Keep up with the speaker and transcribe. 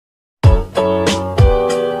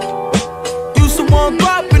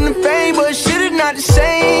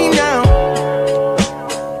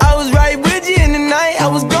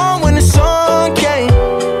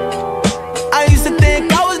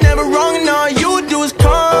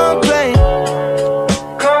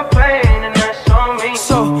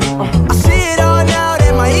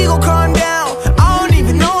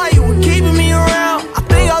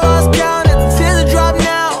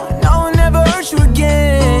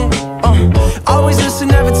Always listen,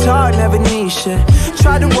 never talk, never need shit.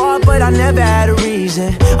 Tried to walk, but I never had a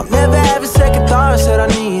reason. I'm never having second thoughts that I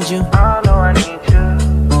need you. I know I need you.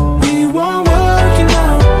 We weren't working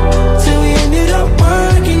out till we ended up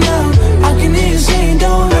working out. I can hear you saying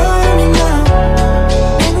don't hurt me now.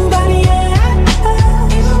 Ain't nobody else.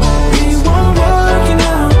 We weren't working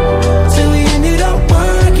out till we ended up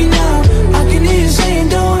working out. I can hear you saying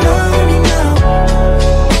don't hurt me now.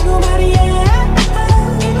 Ain't nobody else.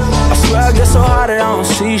 I swear I get so hot that I don't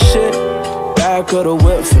see shit. Back of the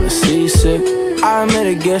whip, feeling seasick. I admit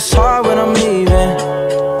it gets hard when I'm leaving.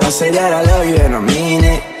 I say that I love you and I mean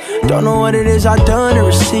it. Don't know what it is I've done to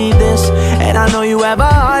receive this, and I know you have a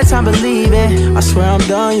hard time believing. I swear I'm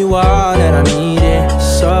done, you are all that I needed.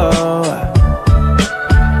 So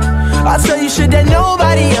I'll tell you shit that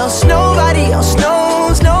nobody else knows, nobody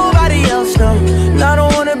else knows. And I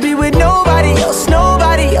don't wanna be with nobody else, no.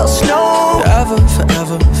 Ever, forever.